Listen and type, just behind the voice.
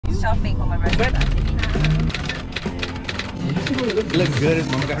shopping for my birthday. You look good as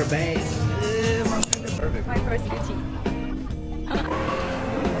Mama got her bag. Yeah, Mama got it perfect. My first Gucci.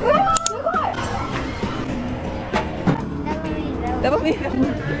 Double meal.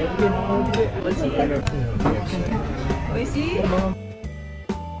 Oishi?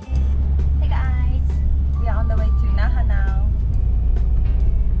 Hey guys, we are on the way to Naha now.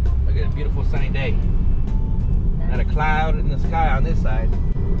 Look at a beautiful sunny day. Not a cloud in the sky on this side.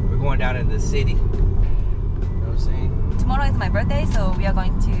 We're going down into the city. You know what I'm saying? Tomorrow is my birthday, so we are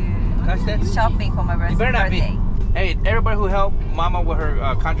going to shopping for my birthday. You better not be. Hey, everybody who helped Mama with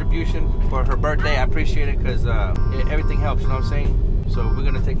her contribution for her birthday, I appreciate it because everything helps, you know what I'm saying? So we're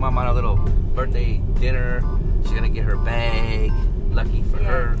going to take Mama on a little birthday dinner. She's going to get her bag. Lucky for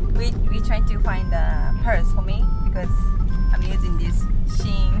her. We trying to find a purse for me because I'm using this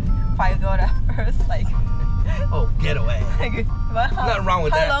Shein $5 purse. Like, oh, get away. Nothing wrong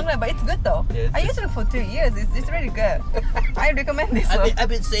with that. How long? But it's good though. Yeah, I used it for 2 years. It's really good. I recommend this one. I've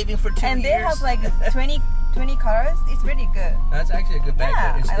been saving for 2 years. And they have like 20 colors. It's really good. That's actually a good bag.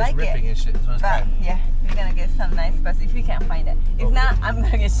 Yeah, it's I like ripping it. And shit. So it's but yeah, we're gonna get some nice purse if we can find it. If not, I'm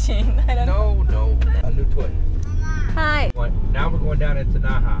gonna get Shein. I don't know. No, a new toy. Hi. Now we're going down into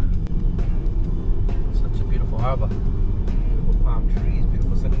Naha. Such a beautiful harbor. Beautiful palm trees,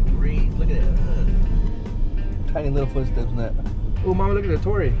 beautiful sunny breeze. Look at it. Tiny little footsteps in that. Oh, Mama, look at the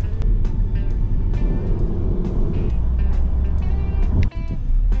Tory.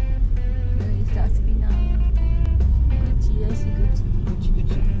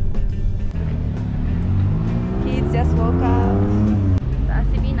 Kids just woke up.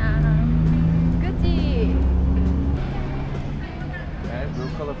 Gucci. Yeah, it's real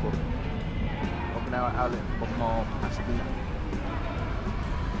colorful. Okinawa outlet, Mall, Asabina.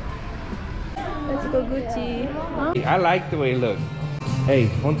 Let's go Gucci. Huh? I like the way it looks. Hey,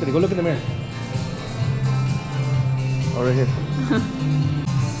 go look in the mirror. Oh, right here.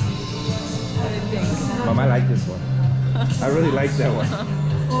 Mom, I like this one. I really like that one.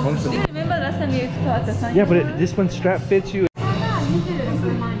 Do you remember last time you saw at the sign? Yeah, but this one strap fits you.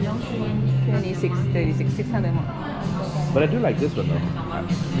 26, 36, 600 more. But I do like this one though.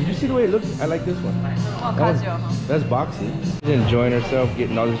 Did you see the way it looks? I like this one. Oh, casual, huh? That's boxy. She's enjoying herself,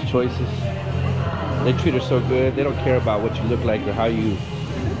 getting all these choices. They treat her so good. They don't care about what you look like or how you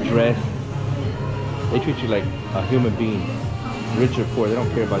dress. They treat you like a human being, rich or poor. They don't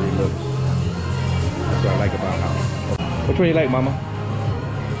care about your looks. That's what I like about her. Which one you like, Mama?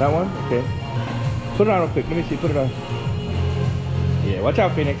 That one? Okay. Put it on real quick. Let me see. Put it on. Yeah. Watch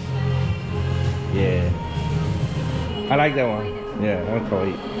out, Phoenix. Yeah. I like that one. Yeah, that one's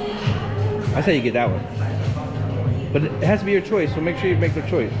kawaii. I say you get that one. But it has to be your choice, so make sure you make the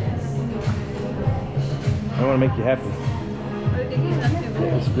choice. I want to make you happy.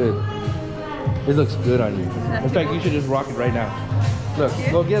 Yeah, it's good. This looks good on you. In fact, you should just rock it right now. Look,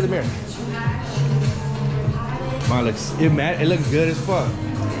 go get the mirror. Mom, it looks good as fuck.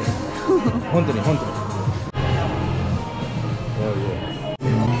 Hontoni. Oh yeah.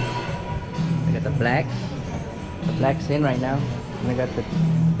 I got the blacks. The black's in right now. And I got the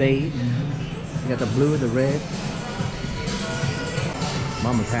beige. I got the blue, the red.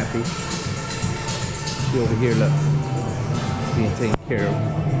 Mama's happy. She over here, look, being taken care of.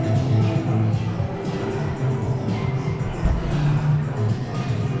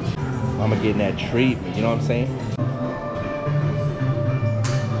 Mama getting that treatment, you know what I'm saying?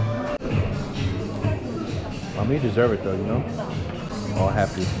 Mama, you deserve it though, you know? All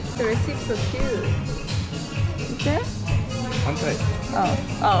happy. The receipt's so cute. Okay? I'm tight.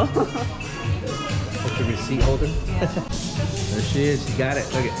 Oh. What's your receipt holder? Yeah. There she is. She got it.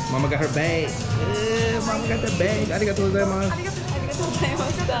 Look at Mama got her bag. Yeah, Mama got the bag. Arigatou gozaimasu.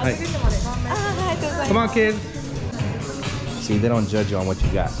 Come on, kids. See, they don't judge you on what you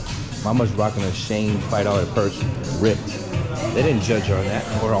got. Mama's rocking a Shein $5 purse, ripped. They didn't judge her on that,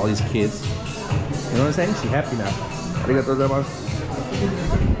 or all these kids. You know what I'm saying? She's happy now. Arigatou gozaimasu.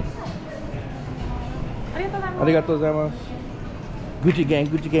 Arigatou gozaimasu. Gucci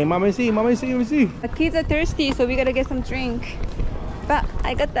gang. Mama, see. Let me see. The kids are thirsty, so we gotta get some drink. But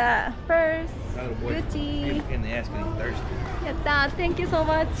I got the first Gucci. In the ass getting thirsty. Yatta, thank you so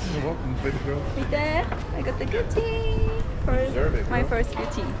much. You're welcome, baby girl. Right there, I got the Gucci. My first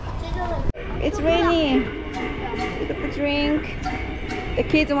Gucci. It's raining. We got the drink. The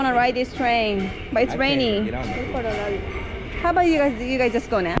kids wanna ride this train, but it's raining. How about you guys just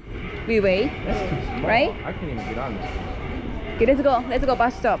go now? We wait. That's too small. Right? I can't even get on this. Okay, let's go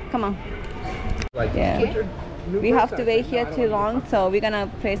bus stop. Come on. Like, yeah. We have to wait here too long, so we're gonna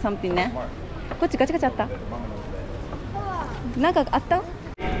play something now. こっちガチャガチャあった？なんかあった？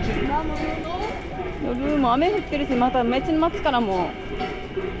夜も雨降ってるし、まためっちゃ待つからも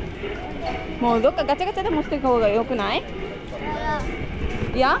うどっかガチャガチャでもしていく方がよくない？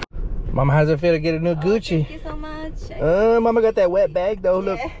いや？ Mama, how's it feel to get a new Gucci? Thank you so much. Mama got that wet bag though.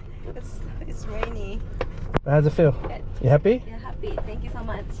 Look. Yeah, it's rainy. How's it feel? You happy? Yeah, happy. Thank you so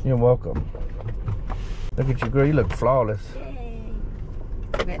much. You're welcome. Look at you, girl. You look flawless. Yay.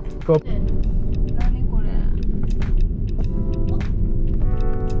 Okay. Go.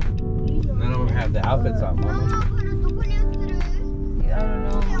 None of them have the outfits on, Mama. I don't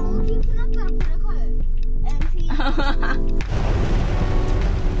know.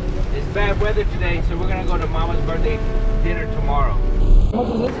 It's bad weather today, so we're gonna go to Mama's birthday dinner tomorrow. How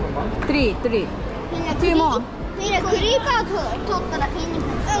much is this one, Mom? Three. Two more.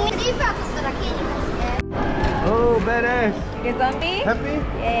 Oh, badass. You get zombie? Happy?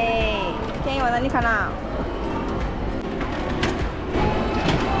 Yay. Ken は何かな？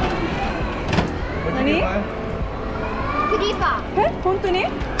 What Nani? you get, Mom? え、本当に？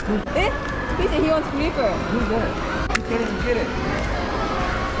え、he said he wants creeper. Who's that? You can't even get it.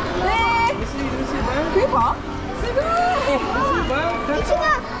 え Let me see, man. ー、creeper？すごい。 Let's see,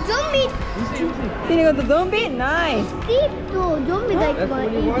 man. Zombie. He got the zombie? Nice. Steve とゾンビがいっぱいい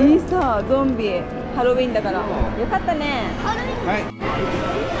る。いいさ、ゾンビ。ハロウィンだから。よかったね。Right.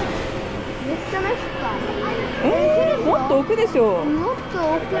 めっちゃメスもっと奥でしょ。か。もっと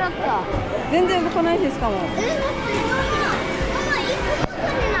奥だった。全然動かないし、しかも。待って、ママ一個しか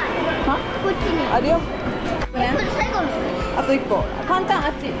出ない。は？こっちに。あるよ。これ最後の。あと一個。簡単、あ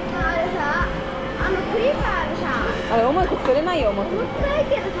っち。あれさ、クリーパーあるさ。あれ、重いこと取れないよ、重く。もったい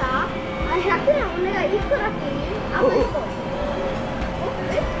けどさ、100円お願い。いくらっていう？あと1個。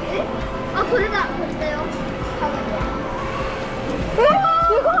あ、これだ。これだよ。多分ね。す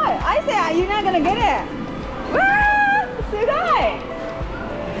ごい I say you're not gonna get it. わーすごい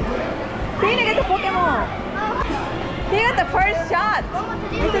Tina get the Pokemon. He got the first shot.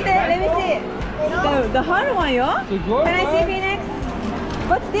 Let me see. The hard one, yo. Can I see Phoenix?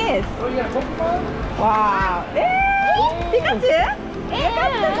 What's this? Oh, you got a Pokemon? Wow. ピカチュウ？よか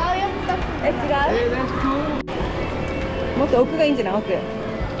った。違う？ Hey, that's cool. もっと奥がいいんじゃない？奥。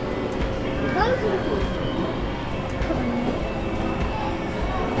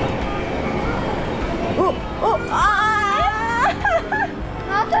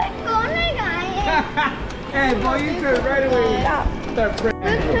Hey, boy, you turned right away. Start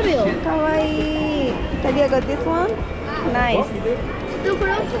praying. かわいい。タリア got this one? Nice. こ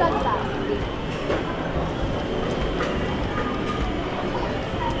れ欲しかった。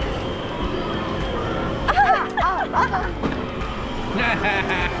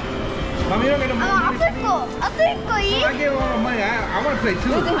Mommy, you don't get no more あ money. と1個いい？ I give all the money. I want to play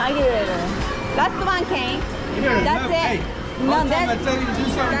too. I give it later. Last one, Kane. You better That's love, it. Hey, No, all the time I that's- tell you to do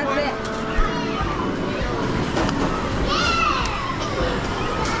something, That's boy. it.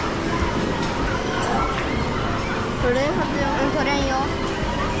 それはずよ。それよ。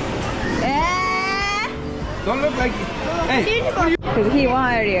Don't look like you. Hey, what are you? Because he won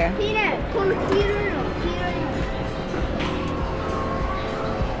earlier. いいね。この黄色いの。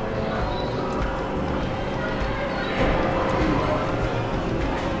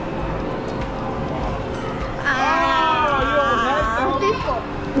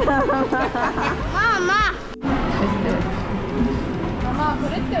ママ。こ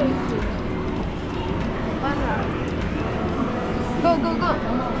れって美味しい。バナナ。ゴーゴーゴー。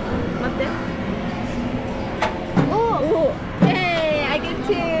待って。おお。Hey, I get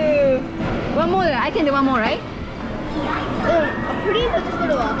two. One more. I can do one more, right? プリントして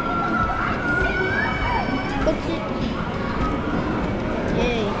るわ。こっち。イェ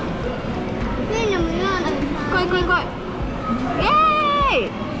イ。ペンの無料なの。来い。イェーイ！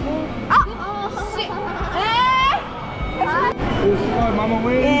あ、し、Who's scored? Mama イ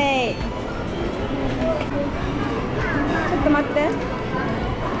wins. ェーイ！ちょっと待って。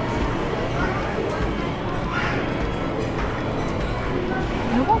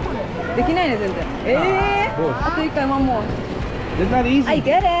できないね、全然。あと1回、one more. It's not easy. I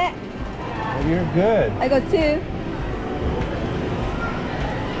get it. You're good. I got two.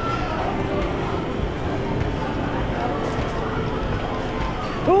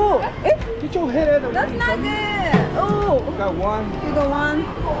 Oh, Get your head out of the that's way. not son. good. Oh, Got one. you got one. You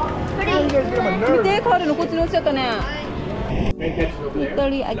guys give him a 見 nerve. て、カールのこっちに落ちちゃったね。 Main catch is over there.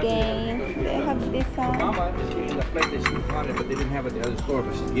 Italy again. They have this one. Mama is getting the plate that she wanted, but they didn't have it at the other store,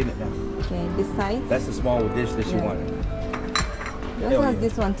 but she's getting it now. Okay, this size. That's the small dish that she Yeah. wanted. They also has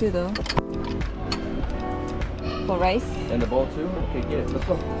this one too, though. For rice. And the bowl too? Okay, get it. Let's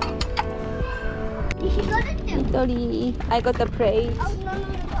go. Italy. Italy. I got the plate.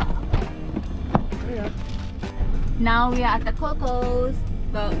 Now we are at the Coco's,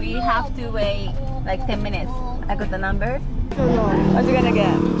 but we have to wait like 10 minutes. I got the number. What you gonna get?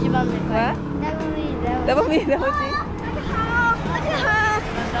 What? Double meat, double cheese.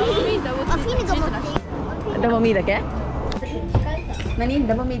 Double meat だけ？何？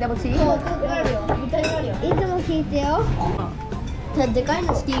ダブルミーダブルチーズ？いつも聞いてよ。じゃあでかい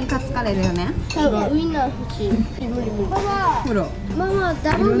のチキンカツカレーだよね。ウインナー欲しい。ママ、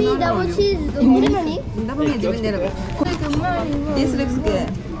ダブルミーダブルチーズとこれ何？ダブルミー自分で選ぶ。This looks good。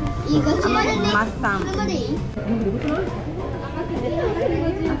いい感じ。マッサン。これまでいい？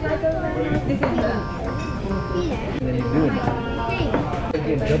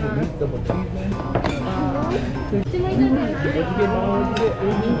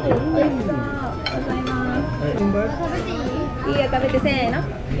いいよ、食べてせーの。い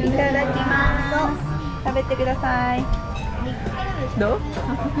ただきます。食べてください。どう？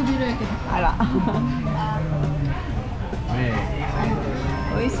あら。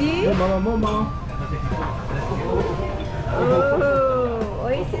おいしい？お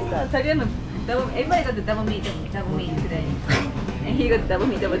いしそう。とりあえずeverybody got the double meat today. And he got double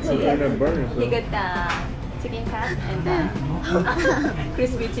meat, double cheese. He got the chicken cut and the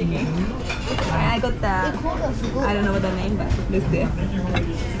crispy chicken. I got the, I don't know what the name, but looks good.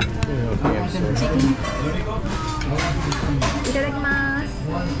 Chicken. いただきます。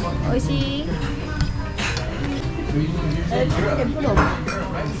おいしい？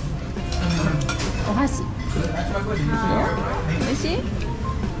お箸。おいしい？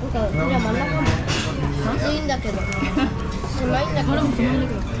じゃあ真ん中もいいんだけど狭いんだけど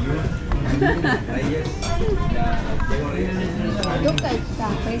どっか行った。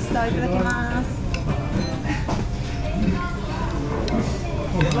おいしそう。いただきます。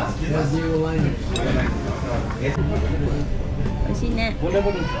おいしいね。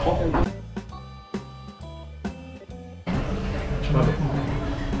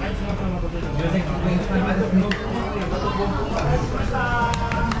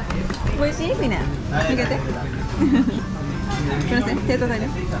おいしい？みんな逃げて。すみません、手とね。す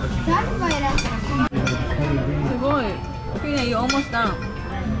ごい。みんな、you almost done。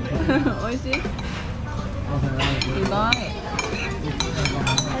おいしい？すご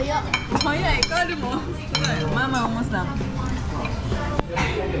い。早い。カールもすごい。ママ almost done。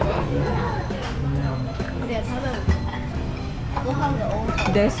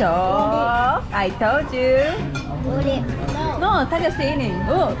でしょ？ I told you。No、タリアしていいね。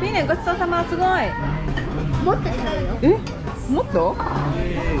お、ピーネごちそうさま。すごい。もっと食べるよ。え？もっと？カ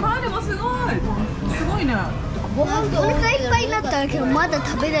ールもすごい。すごいね。お腹いっぱいになったけどまだ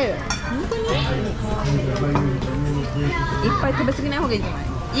食べれる。本当に？いっぱい食べ過ぎない方がいいんじゃない？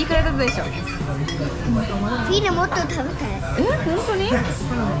いいくらいだったでしょ。ピーネもっと食べたい。え？本当に？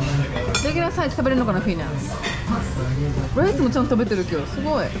レギュラーサイズ食べれるのかな、ピーネ。ライスもちゃんと食べてる今日。す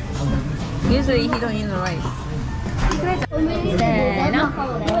ごい。Usually he don't eat the rice。せーの。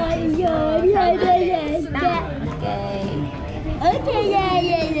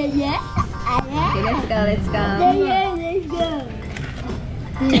Let's go.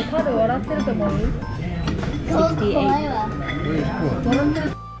 カード笑ってると思う？68。笑って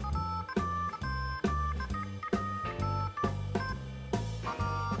る。